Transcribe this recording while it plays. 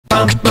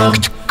Used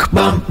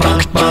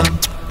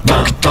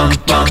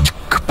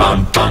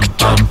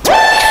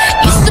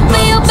to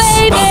be a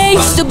baby,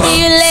 used to be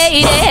a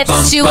lady,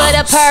 thought you were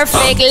the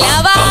perfect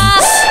lover.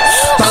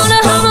 On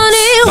a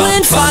harmony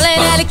when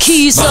falling out of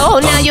key, so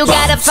now you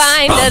gotta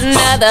find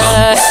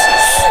another.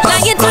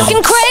 Now you're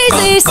talking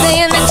crazy,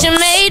 saying that you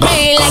made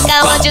me like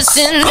I was your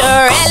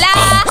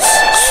Cinderella.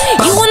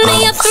 You and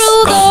me are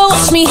through though,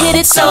 watch me hit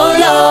it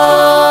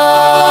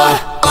solo.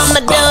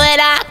 I'ma do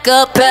it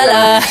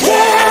Acappella.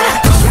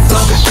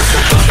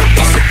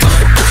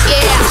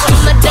 Yeah,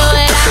 I'ma do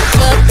it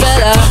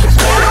Acappella.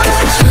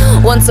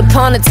 Once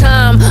upon a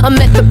time, I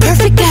met the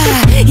perfect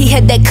guy. He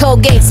had that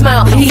Colgate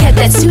smile, he had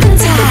that suit and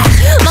tie.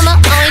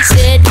 Mama always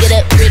said, get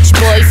a rich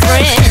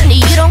boyfriend.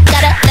 You don't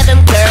gotta have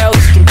him, girl,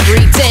 you can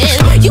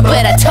pretend. You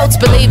bet I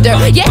totes believed her,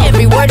 yeah,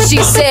 every word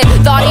she said.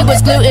 Thought he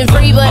was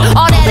gluten-free, but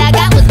all that I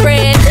got was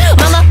bread.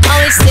 Mama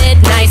always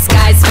said, nice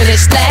guys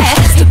finish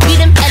last.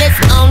 Beat him at his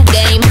own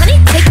game, honey,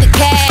 take the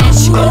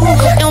cash.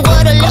 And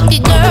what a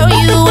lucky girl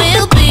you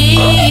will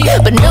be.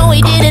 But no, he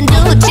didn't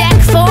do jack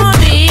for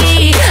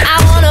me. I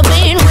wanna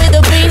be with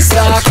a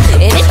beanstalk,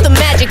 and if the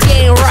magic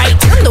ain't right,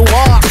 time to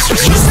walk.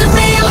 Used to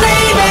be a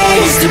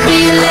baby, used to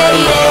be a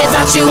lady,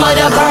 thought you were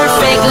the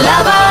perfect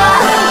lover.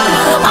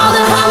 All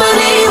the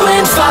harmony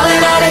went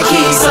falling out of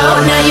key, so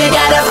now you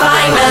gotta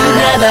find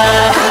another.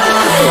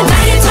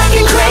 Now you're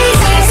talking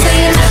crazy,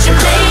 saying that you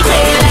made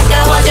me like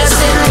I was your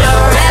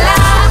Cinderella.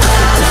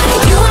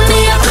 You and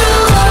me are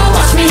through, though,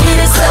 watch me hit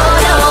it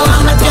solo.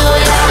 I'ma do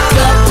it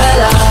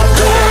Acappella.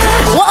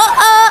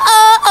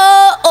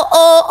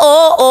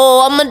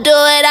 Whoa, I'ma do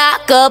it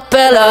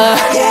Acappella.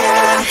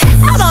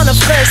 Out on the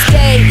first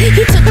date,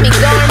 he took me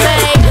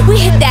gourmet. We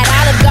hit that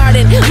Olive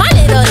Garden, my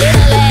little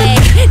Italy.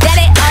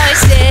 Daddy always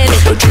said,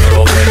 a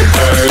gentleman,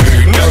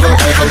 hey, never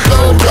ever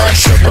go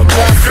rush up a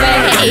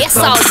buffet. hey, it's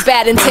all his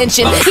bad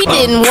intention. He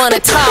didn't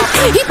wanna talk,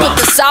 he put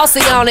the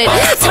saucy on it.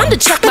 Time to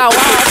check my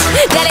watch.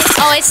 Daddy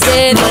always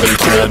said, money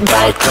can't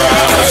buy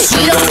class.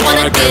 you don't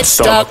wanna get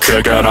stuck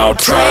kicking out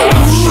trash.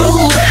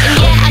 Ooh, and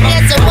yeah, I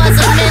guess it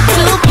wasn't meant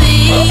to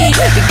be,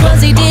 because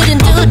he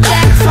didn't do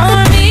jack for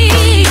me.